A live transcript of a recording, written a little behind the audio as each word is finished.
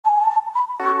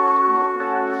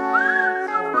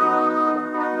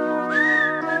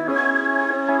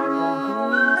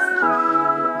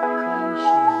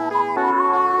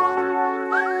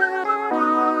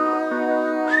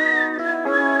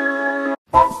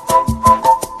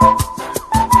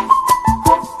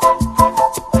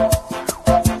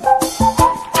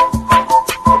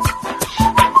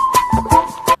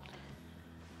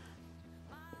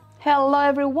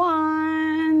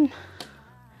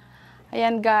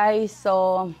guys,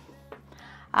 so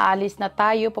aalis na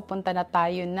tayo, papunta na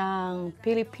tayo ng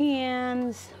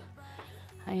Philippines.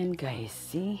 Ayan guys,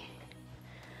 see?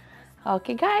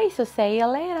 Okay guys, so see you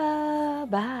later.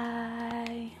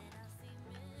 Bye!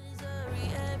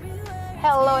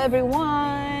 Hello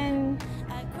everyone!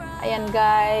 Ayan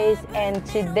guys, and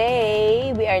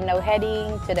today we are now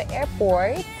heading to the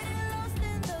airport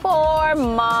for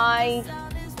my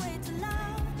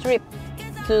trip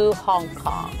to Hong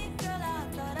Kong.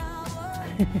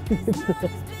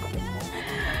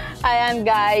 Ayan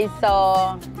guys, so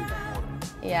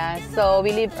yeah, so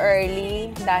we leave early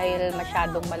dahil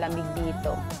masyadong malamig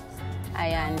dito.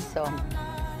 Ayan, so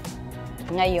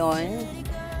ngayon,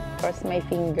 cross my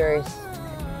fingers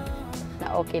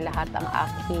na okay lahat ang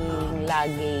aking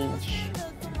luggage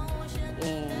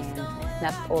and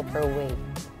not overweight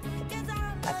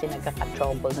kasi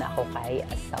nagkaka-trouble na ako kay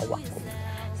asawa ko.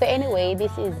 So anyway,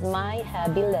 this is my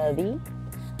hubby lovey,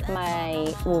 my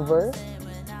Uber.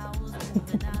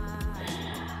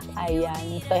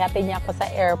 Ayan, so hatid niya ako sa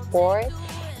airport.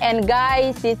 And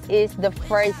guys, this is the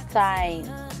first time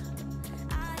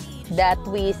that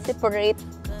we separate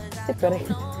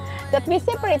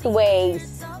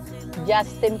ways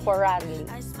just temporarily.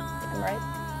 Am I right?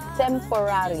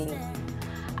 Temporarily.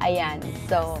 Ayan,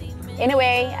 so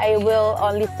anyway, I will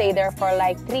only stay there for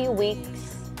like 3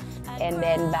 weeks and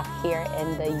then back here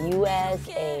in the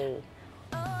USA.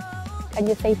 Can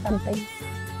you say something?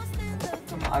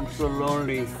 I'm so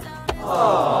lonely.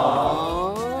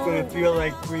 Aww. It's gonna feel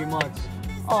like 3 months.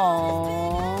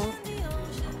 Aww.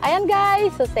 Ayan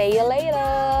guys, so see you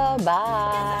later.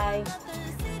 Bye.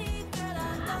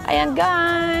 Ayan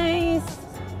guys,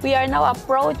 we are now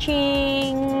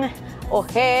approaching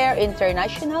O'Hare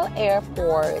International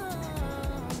Airport.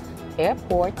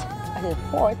 Airport?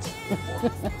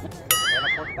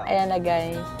 Ayan na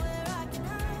guys.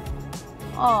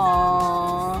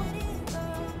 Aww.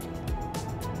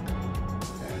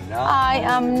 I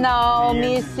am now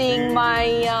missing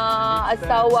my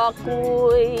asawa ko.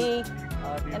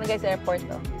 Ano guys, airport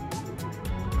to.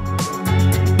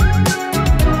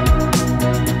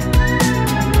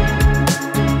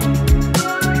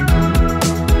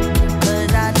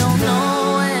 But I don't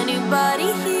know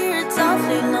anybody here, it's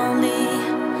awfully lonely.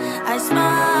 I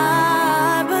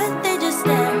smile, but they just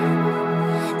stare.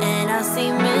 And I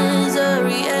see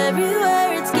misery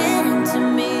everywhere, it's getting to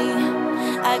me.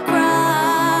 I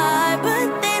cry,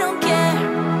 but they don't care.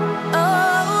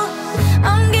 Oh,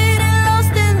 I'm getting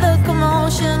lost in the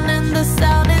commotion, and the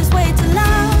sound is way too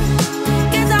loud.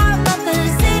 'Cause I'm not the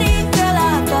city girl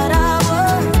I thought I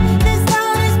was. This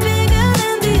town is bigger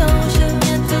than the ocean,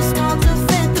 yet too small to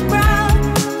fit the crowd.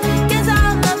 'Cause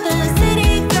I'm not the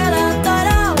city girl I thought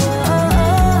I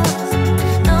was.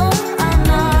 No, I'm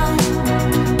not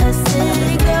a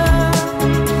city girl.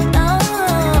 No.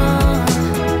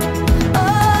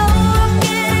 I'm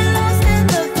getting lost in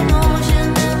the commotion,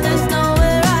 and there's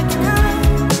nowhere I can hide.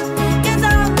 'Cause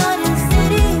I'm not a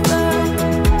city girl.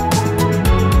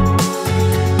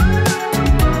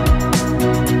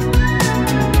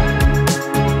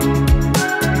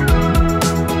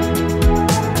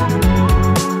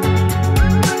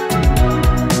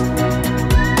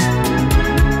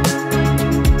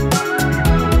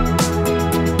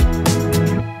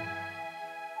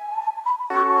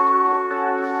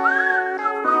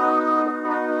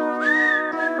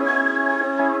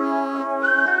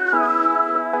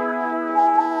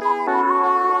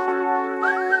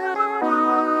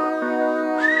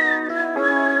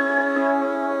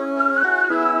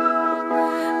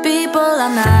 People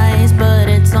are nice, but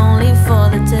it's only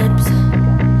for the tips.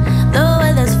 The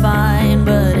weather's fine,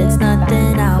 but it's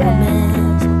nothing I will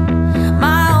miss.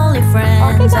 My only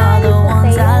friends are the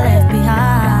ones I left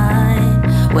behind.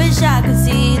 Wish I could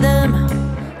see them.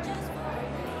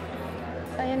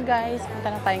 So ayan guys,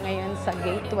 punta na tayo ngayon sa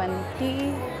gate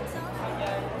 20.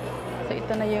 So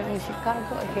ito na yung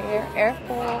Chicago O'Hare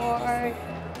Airport.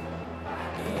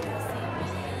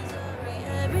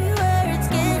 Everywhere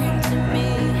it's getting to me.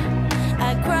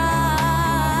 I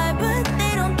cry, but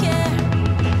they don't care.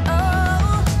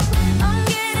 Oh, I'm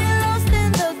getting lost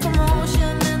in the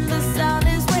commotion, and the sound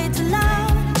is way too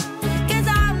loud. 'Cause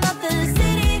I'm not the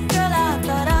city girl I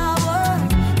thought I was.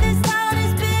 This town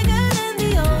is bigger than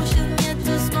the ocean, yet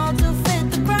too small to fit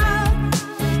the crowd.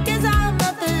 'Cause I'm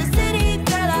not the city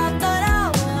girl I thought I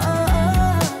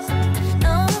was.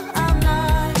 No, I'm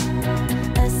not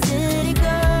a city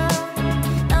girl.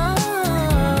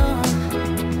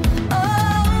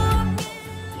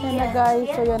 Guys,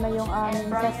 so yan na yung aming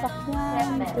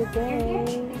sasakyan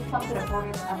today.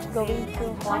 Going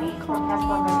to Hong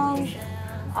Kong.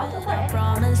 I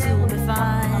promise you'll be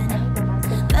fine.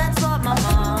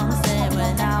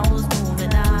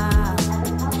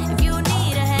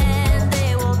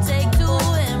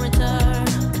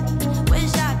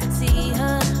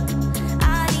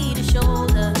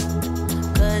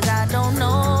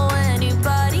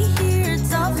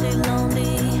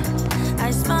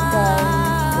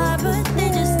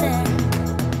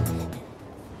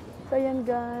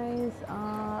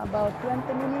 20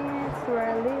 minutes,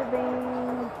 we're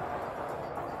leaving.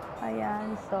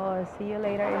 Ayan, so see you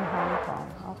later in Hong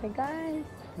Kong. Okay guys,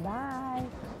 bye!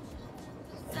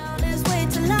 Sound is way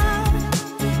too loud,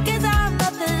 'cause I'm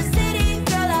not the city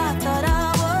girl I thought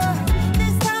I was.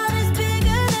 This town is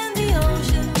bigger than the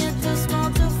ocean, yet too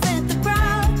small to fit the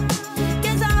crowd.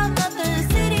 'Cause I'm not the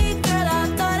city girl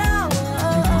I thought I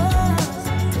was.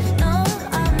 No,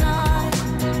 I'm not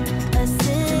a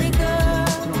city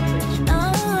girl. No.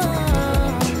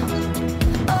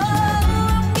 Oh,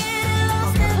 I'm getting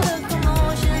lost in the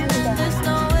commotion, and there's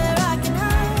nowhere I can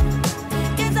hide.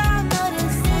 'Cause I'm not a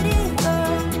city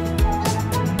girl.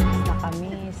 Na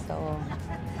kami, so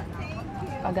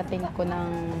pagdating ko ng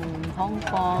Hong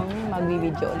Kong,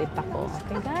 magbibideo ulit ako.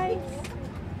 Okay guys?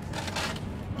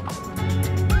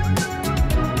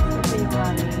 Ito yung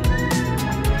aming tulugan.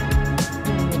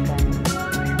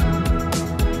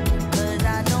 But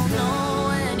I don't know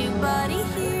anybody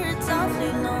here, it's awfully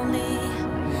lonely.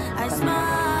 I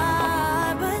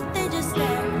smile, but they just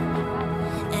stare.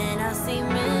 And I see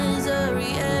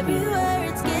misery everywhere,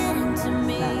 it's getting to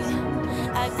me.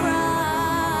 I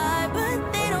cry, but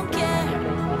they don't care.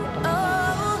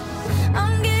 Oh,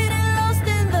 I'm getting lost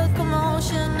in the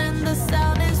commotion, and the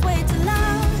sound is way too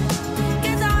loud.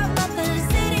 'Cause I'm not the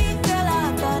city girl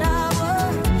I thought I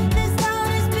was. This town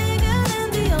is bigger than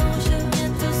the ocean,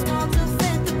 yet too small to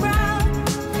fit the crowd.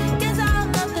 'Cause I'm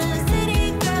not the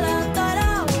city girl I thought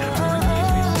I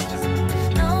was.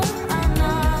 No, I'm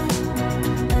not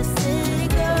a city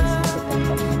girl.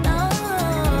 No.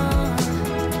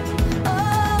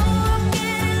 Oh, I'm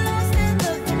getting lost in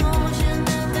the commotion,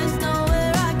 and there's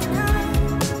nowhere I can hide.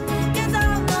 'Cause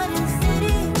I'm not a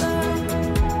city girl.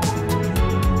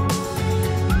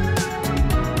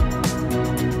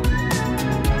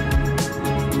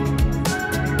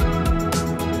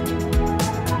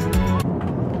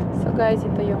 So guys,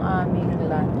 ito yung aming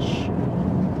lunch.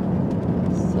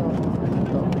 So,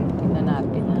 ito, tingnan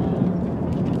natin ha.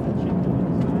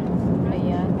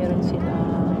 Ayan, meron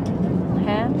silang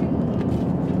ham.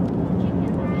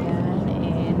 Ayan,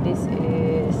 and this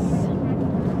is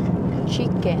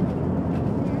chicken.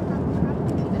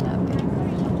 Tingnan natin.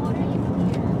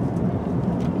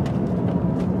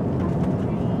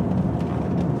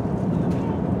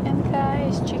 And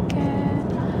guys, chicken.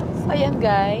 So, ayan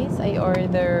guys, I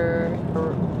order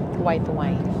white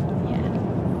wine. Ayan.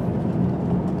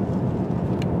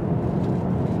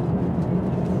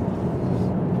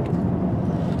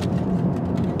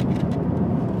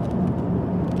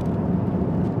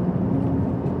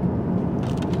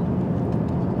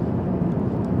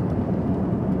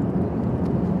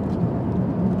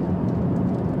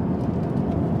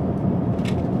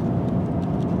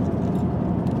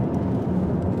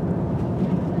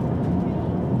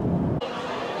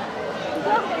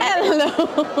 Hello!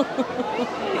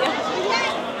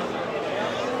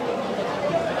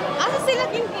 Asa sila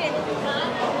Tiempiet?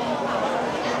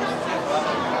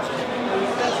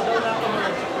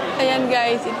 Ayan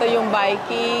guys, ito yung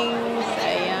Vikings.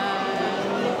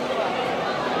 Ayan.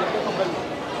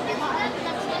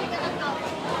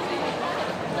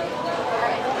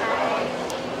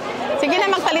 Sige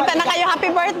na, magsalita na kayo. Happy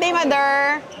birthday,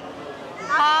 Mother!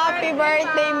 Happy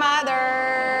birthday, Mother!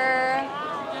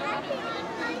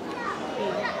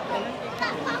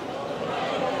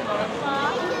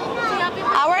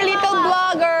 Our little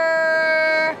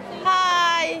vlogger!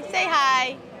 Hi! Say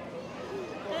hi!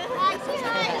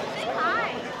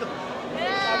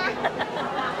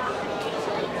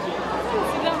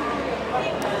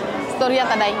 Storya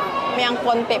taday. May ang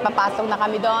konti. Papasok na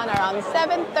kami doon around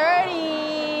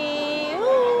 7:30.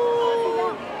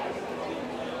 Woo!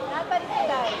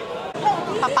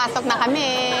 Papasok na kami.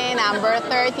 Number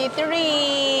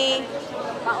 33.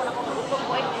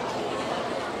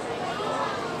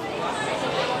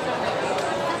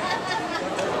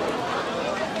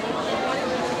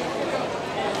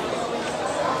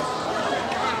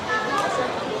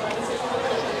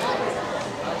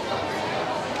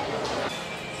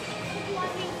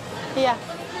 Yeah.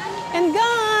 And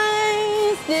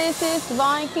guys, this is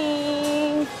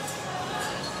Vikings.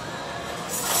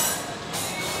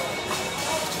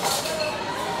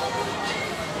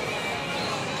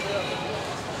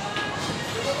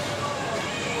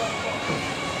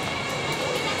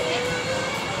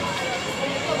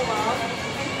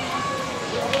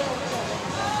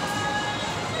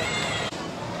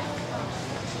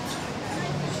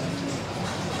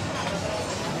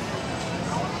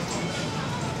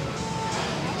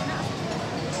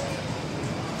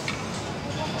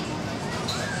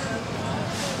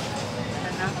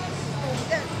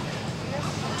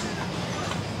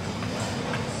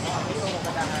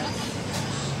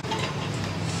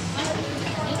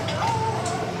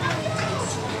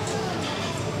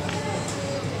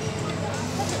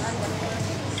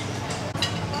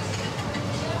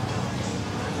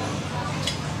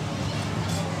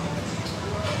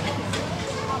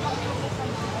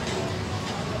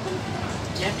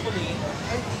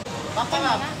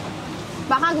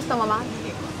 Baka gusto mo, ma?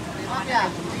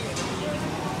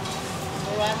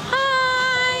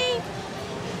 Hi!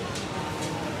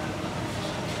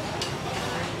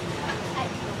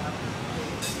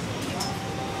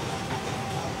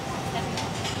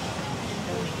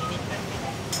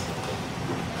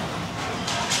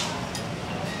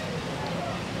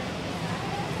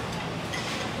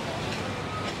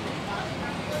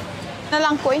 Na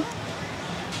lang ko eh.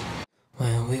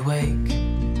 When we wake,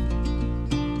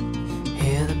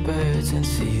 hear the birds and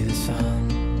see the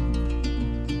sun.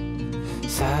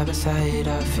 Side by side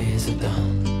our fears are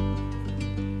done.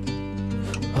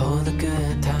 Oh, the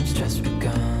good times just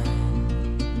begun.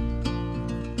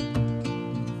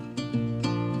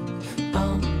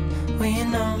 Oh, we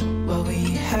know what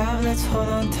we have, let's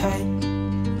hold on tight.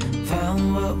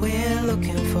 Found what we're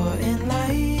looking for in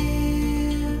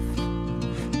life.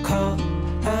 Call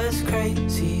us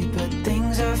crazy, but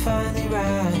things are finally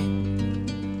right.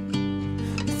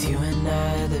 With you and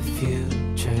I, the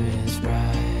future is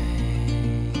bright.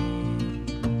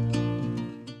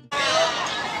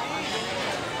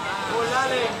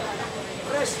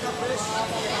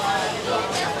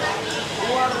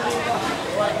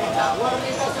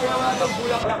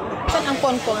 Saan ang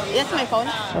phone ko? Yes, my phone.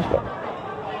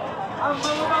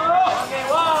 Okay,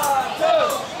 1,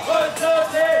 2,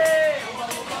 3.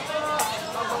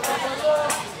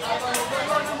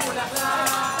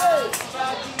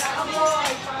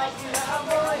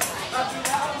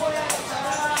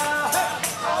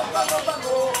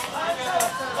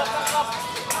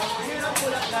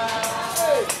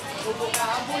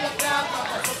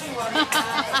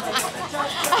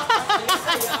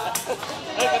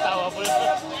 Ay, katawa po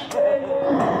yun.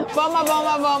 Boma,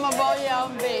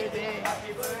 young baby.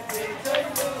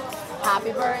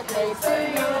 Happy birthday to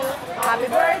you. Happy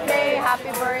birthday,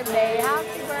 happy birthday,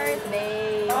 happy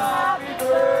birthday. Happy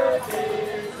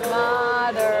birthday,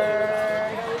 mother.